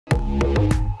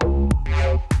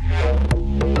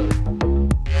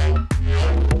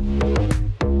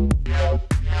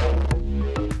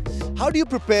How do you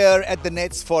prepare at the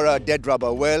nets for a dead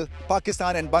rubber? Well,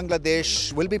 Pakistan and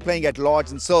Bangladesh will be playing at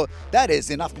Lords, and so that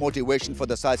is enough motivation for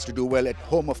the sides to do well at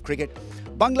home of cricket.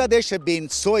 Bangladesh have been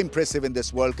so impressive in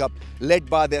this World Cup, led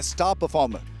by their star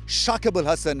performer. Shakib Al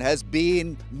Hasan has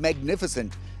been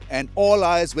magnificent, and all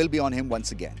eyes will be on him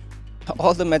once again.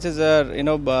 All the matches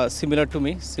are similar to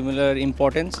me, similar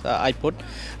importance I put.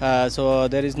 So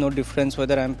there is no difference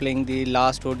whether I'm playing the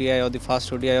last ODI or the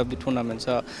first ODI of the tournament.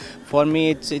 So for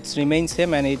me it's remains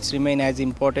same, and it's remain as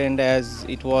important as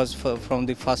it was from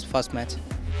the first match.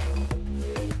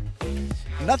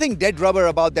 Nothing dead rubber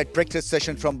about that practice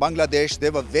session from Bangladesh.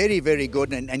 They were very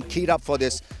good and keyed up for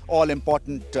this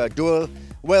all-important duel.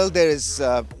 Well, there is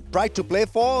pride to play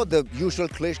for, the usual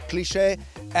cliche,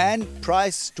 and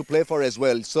prize to play for as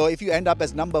well. So if you end up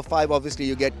as number 5, obviously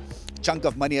you get a chunk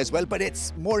of money as well, but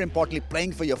it's more importantly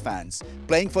playing for your fans,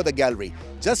 playing for the gallery,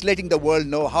 just letting the world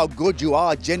know how good you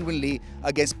are genuinely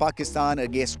against Pakistan,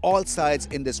 against all sides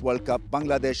in this World Cup.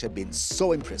 Bangladesh have been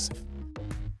so impressive.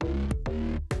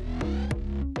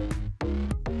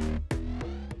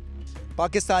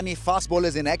 Pakistani fast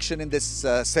bowlers in action in this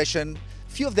session.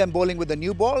 Few of them bowling with the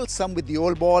new ball, some with the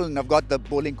old ball, and I've got the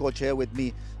bowling coach here with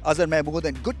me, Azhar Mahmood,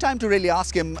 and good time to really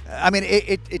ask him. I mean,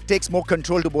 it takes more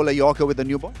control to bowl a Yorker with the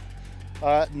new ball?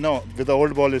 No, with the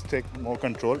old ball it takes more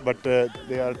control, but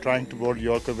they are trying to bowl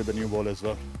Yorker with the new ball as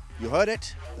well. You heard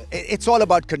it? It's all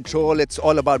about control, it's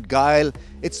all about guile,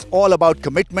 it's all about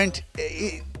commitment.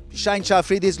 Shaheen Shah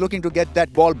Afridi is looking to get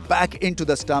that ball back into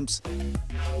the stumps.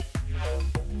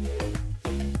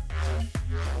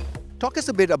 Talk us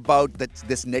a bit about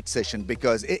this net session,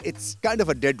 because it's kind of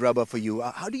a dead rubber for you.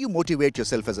 How do you motivate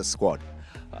yourself as a squad?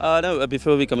 No,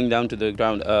 before we coming down to the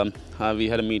ground, we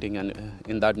had a meeting, and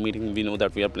in that meeting we know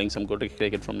that we are playing some good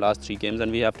cricket from last 3 games,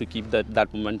 and we have to keep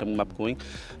that momentum up going.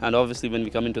 And obviously when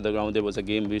we come into the ground, there was a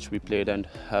game which we played, and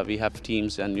we have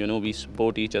teams, and we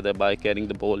support each other by carrying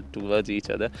the ball towards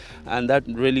each other, and that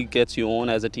really gets you on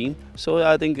as a team. So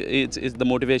I think it's the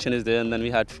motivation is there. And then we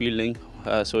had fielding.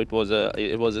 So it was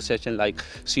a session like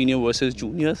senior versus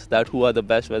juniors, that who are the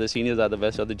best, whether seniors are the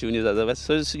best or the juniors are the best.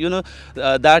 So it's,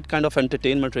 that kind of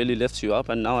entertainment really lifts you up,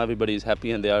 and now everybody is happy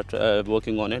and they are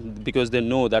working on it because they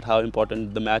know that how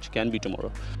important the match can be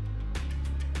tomorrow.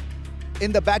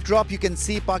 In the backdrop, you can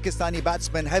see Pakistani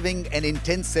batsmen having an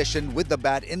intense session with the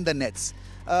bat in the nets.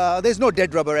 There's no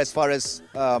dead rubber as far as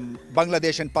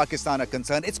Bangladesh and Pakistan are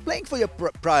concerned. It's playing for your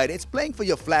pride, it's playing for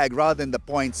your flag rather than the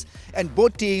points. And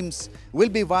both teams will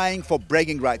be vying for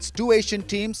bragging rights. 2 Asian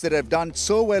teams that have done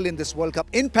so well in this World Cup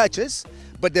in patches,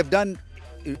 but they've done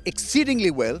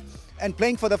exceedingly well. And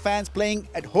playing for the fans, playing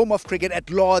at home of cricket at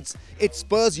Lords, it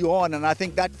spurs you on, and I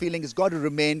think that feeling has got to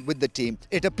remain with the team.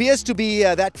 It appears to be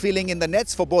that feeling in the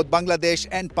nets for both Bangladesh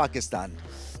and Pakistan.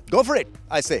 Go for it,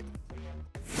 I say.